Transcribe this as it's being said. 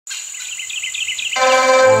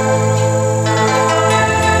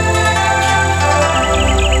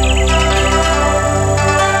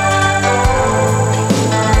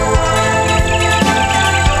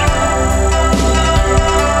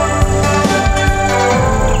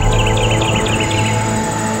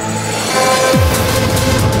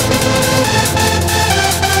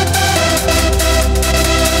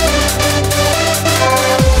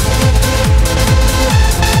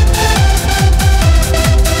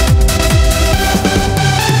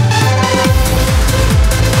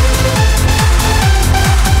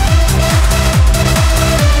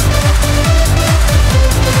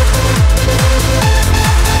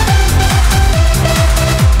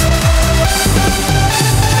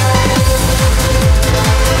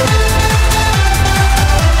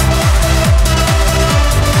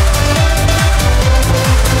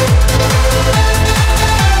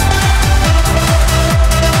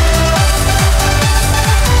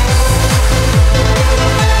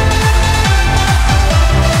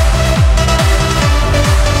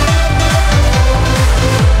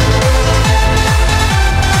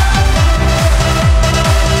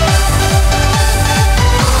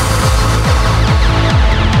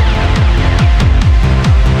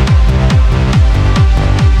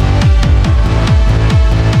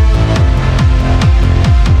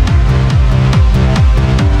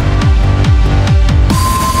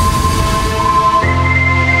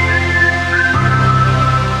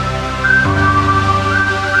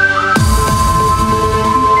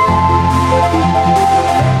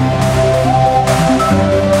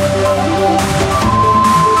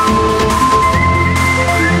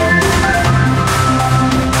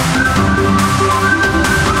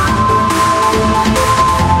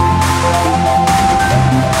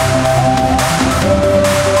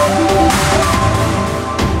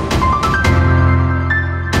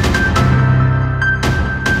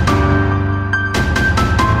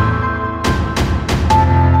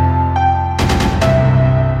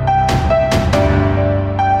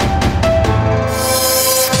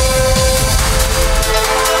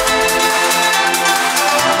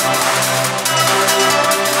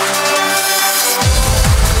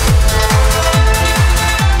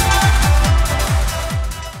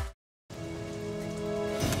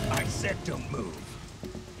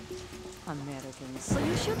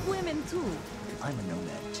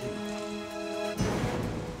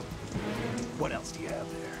What else do you have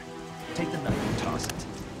there? Take the knife and toss it.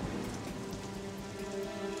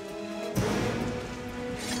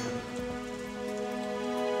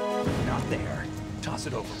 Not there. Toss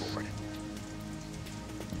it overboard.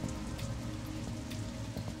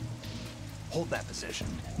 Hold that position.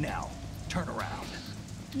 Now, turn around.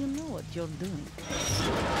 You know what you're doing.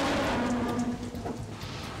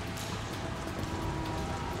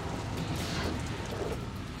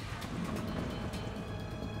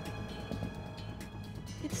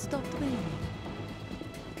 It stopped raining.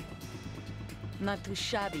 Not too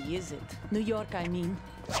shabby, is it? New York, I mean.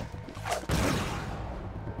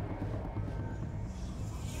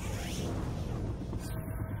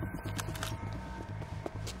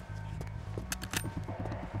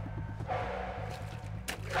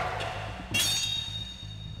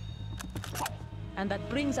 And that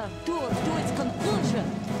brings our tour to its conclusion.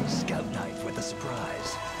 Scout knife with a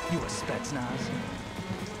surprise. You a Spetsnaz?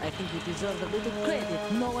 I think you deserve a little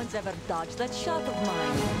credit. No one's ever dodged that shot of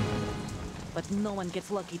mine. But no one gets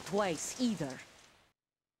lucky twice, either.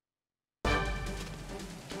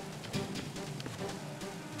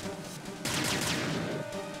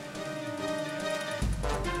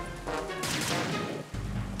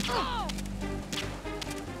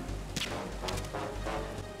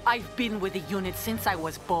 I've been with the unit since I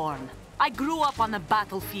was born. I grew up on the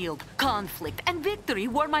battlefield. Conflict and victory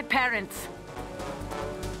were my parents.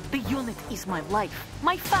 The unit is my life,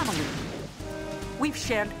 my family. We've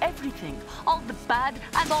shared everything, all the bad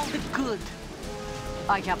and all the good.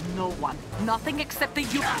 I have no one, nothing except the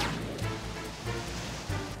unit.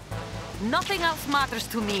 Nothing else matters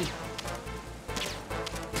to me.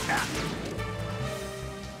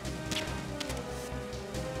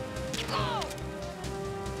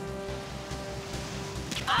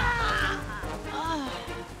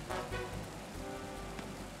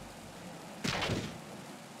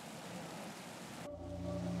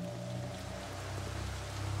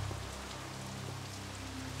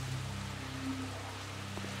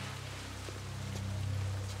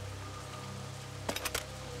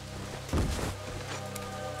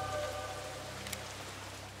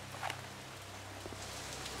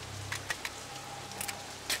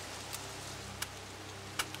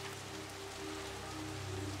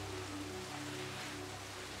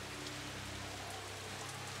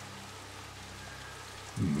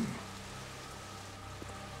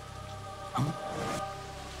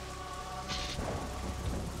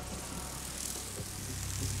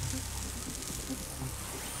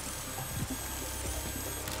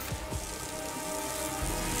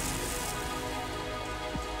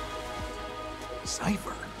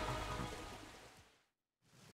 Cipher.